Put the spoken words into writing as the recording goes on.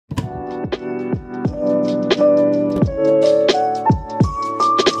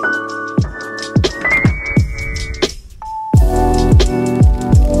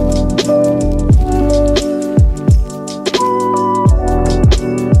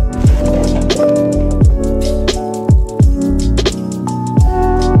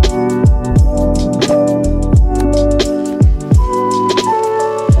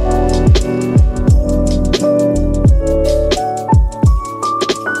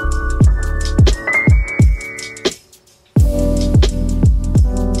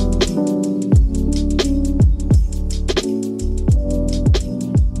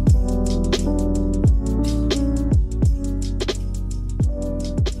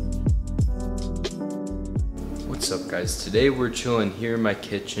What's up, guys? Today we're chilling here in my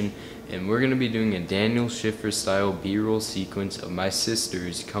kitchen and we're gonna be doing a Daniel Schiffer style B-roll sequence of my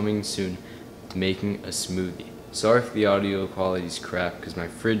sisters coming soon to making a smoothie. Sorry if the audio quality is crap because my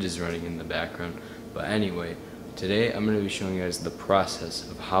fridge is running in the background, but anyway, today I'm gonna be showing you guys the process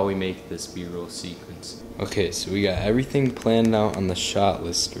of how we make this B-roll sequence. Okay, so we got everything planned out on the shot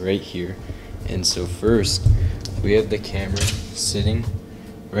list right here, and so first we have the camera sitting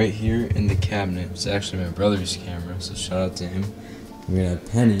right here in the cabinet. It's actually my brother's camera, so shout out to him. We're gonna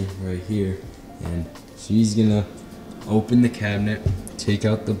have Penny right here, and she's gonna open the cabinet, take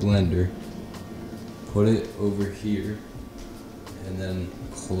out the blender, put it over here, and then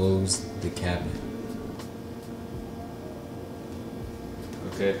close the cabinet.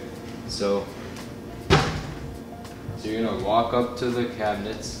 Okay, so you're gonna walk up to the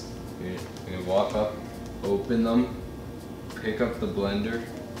cabinets, you're gonna walk up, open them, pick up the blender,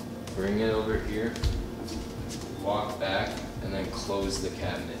 bring it over here, walk back, and then close the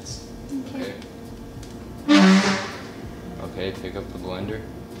cabinets. Okay? Okay, pick up the blender.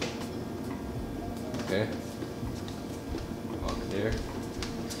 Okay. Walk there.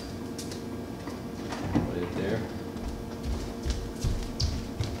 Put it there.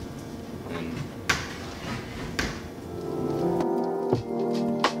 And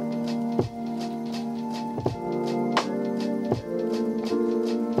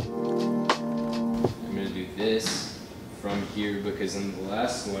this from here because in the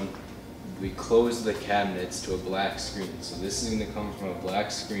last one we closed the cabinets to a black screen. So this is going to come from a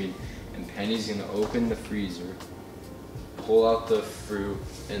black screen, and Penny's going to open the freezer, pull out the fruit,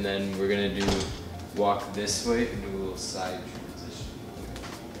 and then we're going to walk this way and do a little side transition.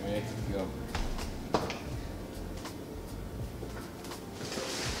 Ready? Go.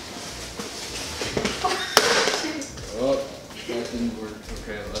 Oh, that didn't work.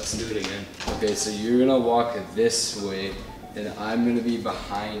 Okay, let's do it again. Okay, so you're gonna walk this way, and I'm gonna be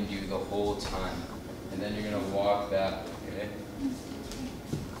behind you the whole time. And then you're gonna walk that way, okay?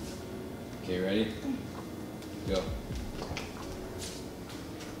 Okay, ready? Go.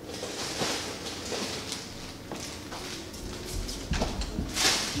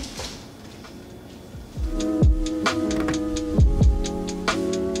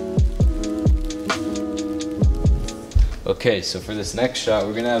 Okay, so for this next shot,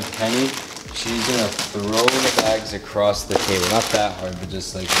 we're gonna have Penny. She's gonna throw the bags across the table. Not that hard, but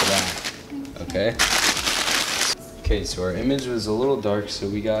just like that. Okay? Okay, so our image was a little dark, so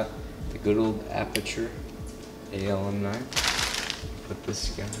we got the good old aperture ALM9. Put this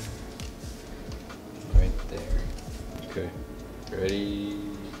guy right there. Okay, ready?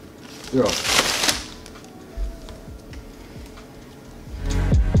 Go.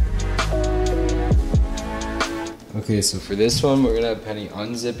 Okay, so for this one, we're gonna have Penny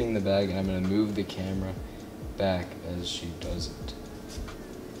unzipping the bag, and I'm gonna move the camera back as she does it.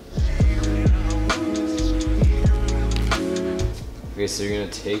 Okay, so you're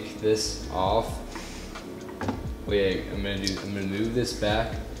gonna take this off. Wait, I'm gonna move this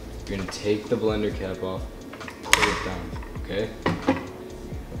back. You're gonna take the blender cap off, put it down. Okay.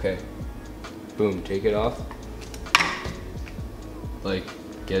 Okay. Boom. Take it off. Like.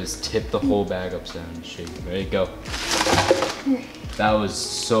 Just tip the whole bag upside down and shake. Ready, go. That was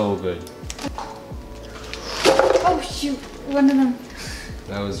so good. Oh shoot, one of them.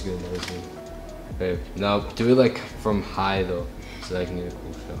 That was good, that was good. Okay, now do it like from high though, so that I can get a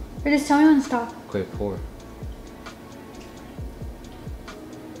cool shot. Or just tell me when to stop. Okay, pour.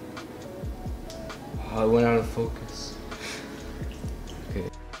 Oh, I went out of focus. Okay.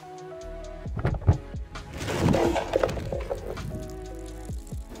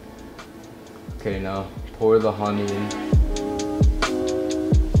 Okay, now pour the honey in.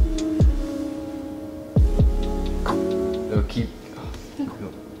 It'll keep. Oh,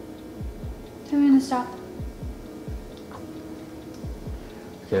 no. Tell me when to stop.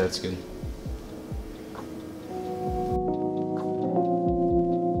 Okay, that's good.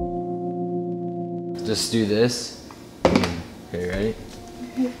 Just do this. Okay, ready?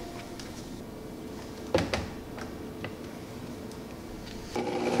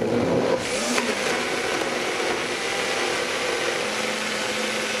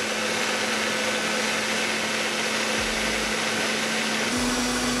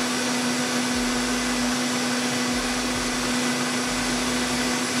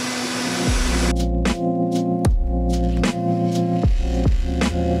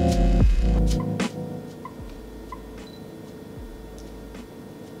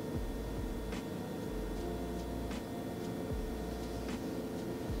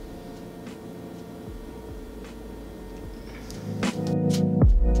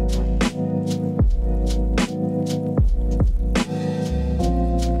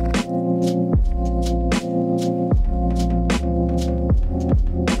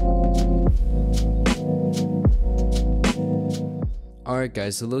 Alright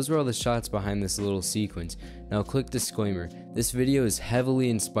guys, so those were all the shots behind this little sequence. Now quick disclaimer, this video is heavily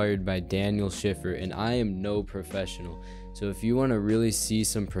inspired by Daniel Schiffer and I am no professional. So if you want to really see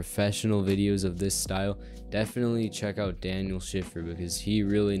some professional videos of this style, definitely check out Daniel Schiffer because he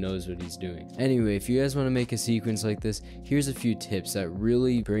really knows what he's doing. Anyway, if you guys want to make a sequence like this, here's a few tips that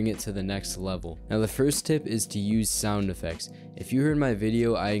really bring it to the next level. Now the first tip is to use sound effects. If you heard my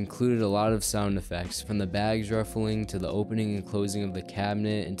video, I included a lot of sound effects, from the bags ruffling to the opening and closing of the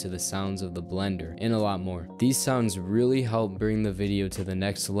cabinet and to the sounds of the blender, and a lot more. These sounds really help bring the video to the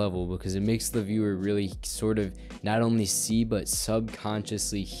next level because it makes the viewer really sort of not only see but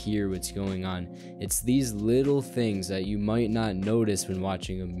subconsciously hear what's going on. It's these little things that you might not notice when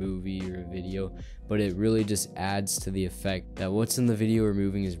watching a movie or a video, but it really just adds to the effect that what's in the video or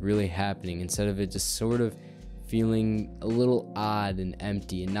movie is really happening, instead of it just sort of feeling a little odd and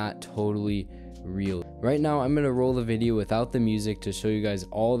empty and not totally real. Right now I'm going to roll the video without the music to show you guys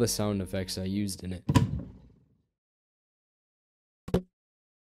all the sound effects I used in it.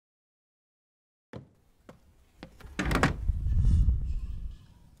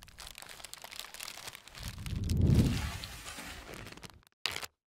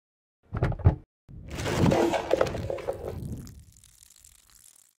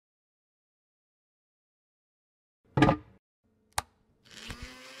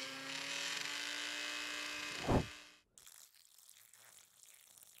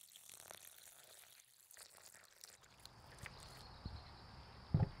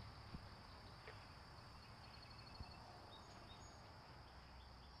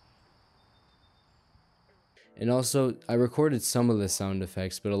 And also, I recorded some of the sound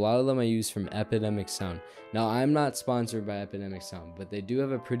effects, but a lot of them I used from Epidemic Sound. Now, I'm not sponsored by Epidemic Sound, but they do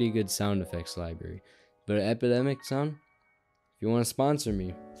have a pretty good sound effects library. But Epidemic Sound, if you want to sponsor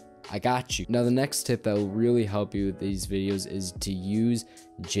me, I got you. Now, the next tip that will really help you with these videos is to use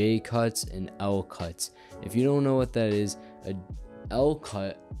J cuts and L cuts. If you don't know what that is, a L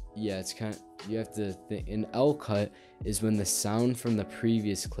cut, yeah, it's kind of, you have to think. An L cut is when the sound from the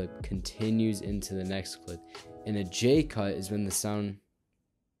previous clip continues into the next clip. And a J cut is when the sound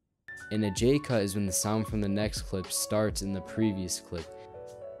from the next clip starts in the previous clip.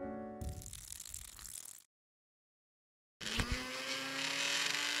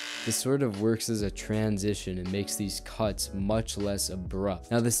 This sort of works as a transition and makes these cuts much less abrupt.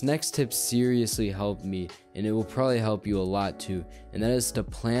 Now this next tip seriously helped me, and it will probably help you a lot too, and that is to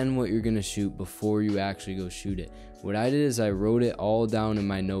plan what you're gonna shoot before you actually go shoot it. What I did is I wrote it all down in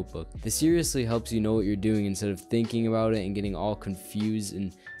my notebook. This seriously helps you know what you're doing instead of thinking about it and getting all confused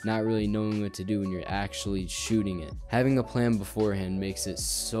and not really knowing what to do when you're actually shooting it. Having a plan beforehand makes it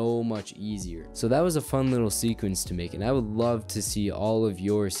so much easier. So that was a fun little sequence to make, and I would love to see all of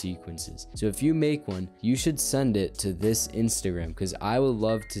your sequences. So if you make one, you should send it to this Instagram because I would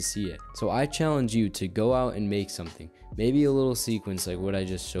love to see it. So I challenge you to go out and make something. Maybe a little sequence like what I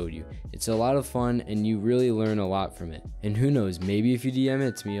just showed you. It's a lot of fun and you really learn a lot from it. And who knows, maybe if you DM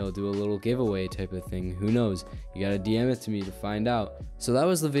it to me, I'll do a little giveaway type of thing. Who knows? You gotta DM it to me to find out. So that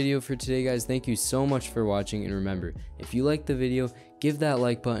was the video for today, guys. Thank you so much for watching, and remember, if you liked the video, give that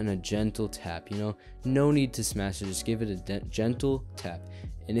like button a gentle tap. You know, no need to smash it, just give it a gentle tap.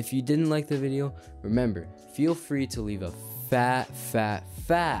 And if you didn't like the video, remember, feel free to leave a fat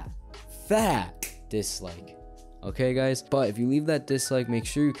dislike. Okay guys, but if you leave that dislike, make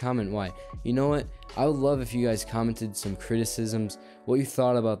sure you comment why. You know what, I would love if you guys commented some criticisms, what you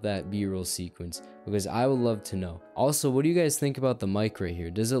thought about that B-roll sequence, because I would love to know. Also, what do you guys think about the mic right here?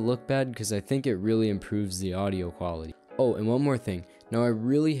 Does it look bad? Because I think it really improves the audio quality. Oh, and one more thing. Now, I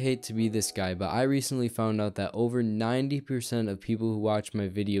really hate to be this guy, but I recently found out that over 90% of people who watch my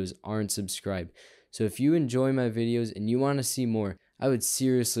videos aren't subscribed. So if you enjoy my videos and you want to see more, I would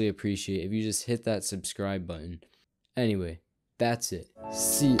seriously appreciate if you just hit that subscribe button. Anyway, that's it.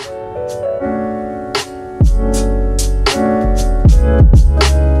 See ya.